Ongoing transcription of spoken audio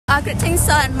Greetings,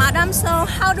 sir and madam. So,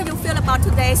 how do you feel about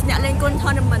today's Nak Leng Kun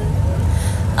Tournament?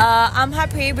 I'm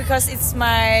happy because it's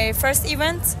my first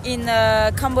event in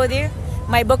Cambodia,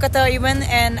 my Lbokator event,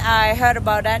 and I heard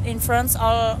about that in France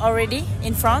already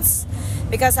in France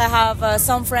because I have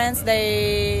some friends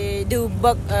they do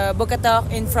Lbokator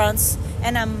in France,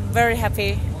 and I'm very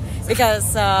happy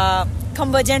because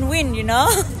Cambodian win, you know.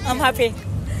 I'm happy.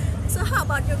 So, how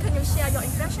about you? Can you share your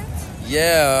impressions?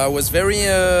 Yeah, I was very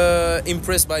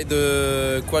impressed by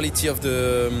the quality of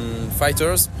the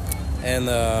fighters, and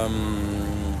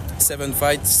 7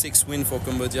 fights, 6 wins for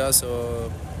Cambodia, so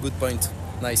good point.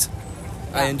 Nice.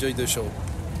 I enjoyed the show.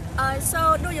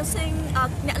 So, do you think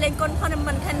Nak Leng Kun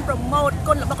Tournament can promote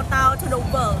Kun Lbokator to the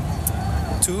world?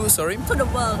 To the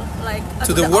world, like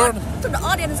to the world? To the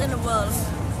audience in the world.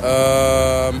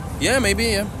 Yeah,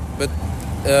 maybe, yeah. But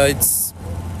it's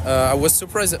I was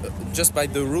surprised just by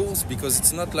the rules because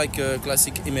it's not like a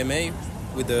classic MMA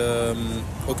with the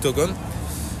octagon.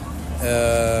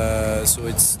 So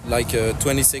it's like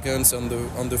 20 seconds on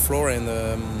the floor, and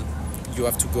you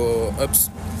have to go up.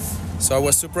 So I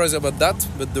was surprised about that,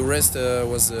 but the rest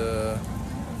was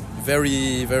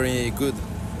very, very good,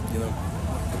 you know.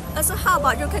 So how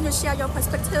about you? Can you share your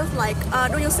perspective? Like,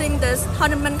 do you think this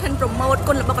tournament can promote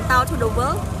Kun Lbokator to the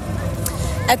world?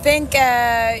 I think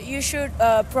you should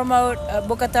promote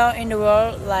Lbokator in the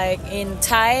world, like in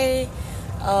Thai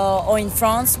or in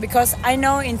France, because I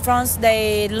know in France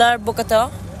they learn Lbokator,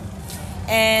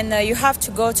 and you have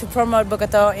to go to promote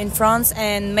Lbokator in France.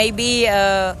 And maybe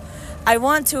I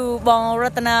want to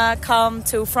Ratana come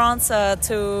to France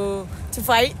to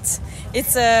fight.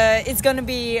 It's gonna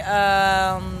be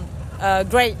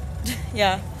great,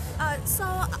 yeah. So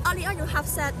earlier you have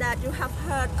said that you have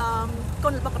heard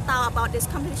Kun Lbokator about this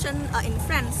competition in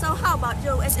France. So how about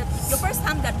you? Is it your first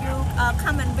time that you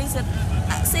come and visit,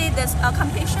 see this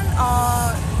competition,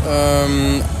 or?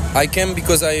 I came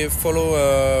because I follow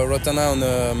Rotana on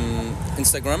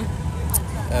Instagram,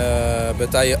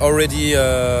 but I already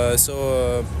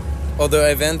saw other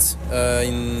events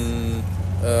in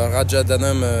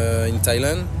Rajadanam in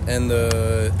Thailand and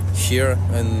here,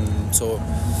 and so.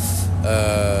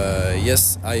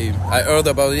 Yes, I heard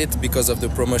about it because of the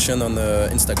promotion on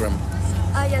Instagram.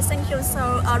 Yes, thank you.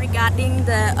 So regarding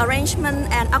the arrangement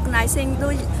and organizing,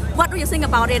 what do you think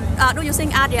about it? Do you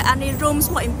think are there any rooms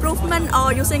for improvement,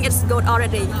 or you think it's good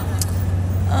already?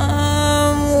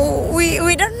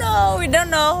 We don't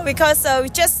know because we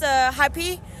just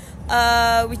happy.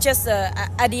 We just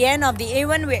at the end of the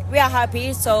event we are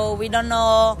happy, so we don't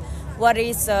know what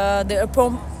is the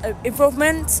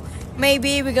improvement.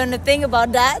 Maybe we're gonna think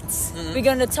about that. We're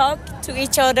gonna talk to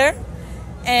each other,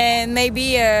 and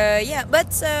maybe yeah.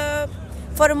 But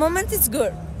for the moment, it's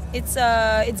good. It's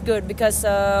good because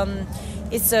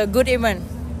it's a good event.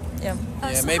 Yeah.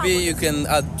 Yeah. So maybe you can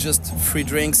add just free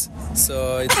drinks,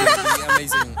 so it will be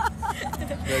amazing.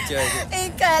 But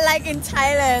yeah. Like in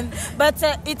Thailand, but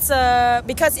it's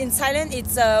because in Thailand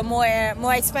it's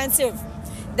more expensive.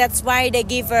 That's why they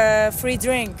give a free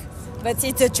drink. But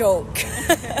it's a joke.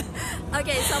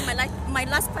 Okay, so my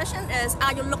last question is: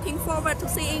 are you looking forward to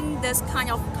seeing this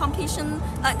kind of competition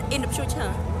in the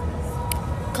future?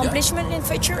 Competition in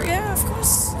future, yeah, of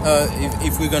course.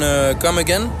 If we're gonna come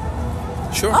again,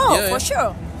 sure. Oh, yeah,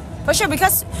 for sure,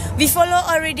 because we follow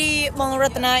already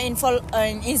Ratana in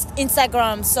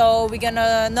Instagram, so we're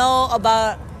gonna know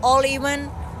about all event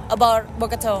about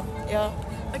Lbokator. Yeah.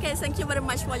 Okay, thank you very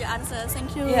much for your answer.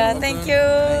 Thank you. Yeah, thank you.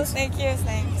 Thanks. Thank you.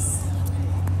 Thanks.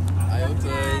 I hope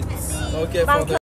it's okay for the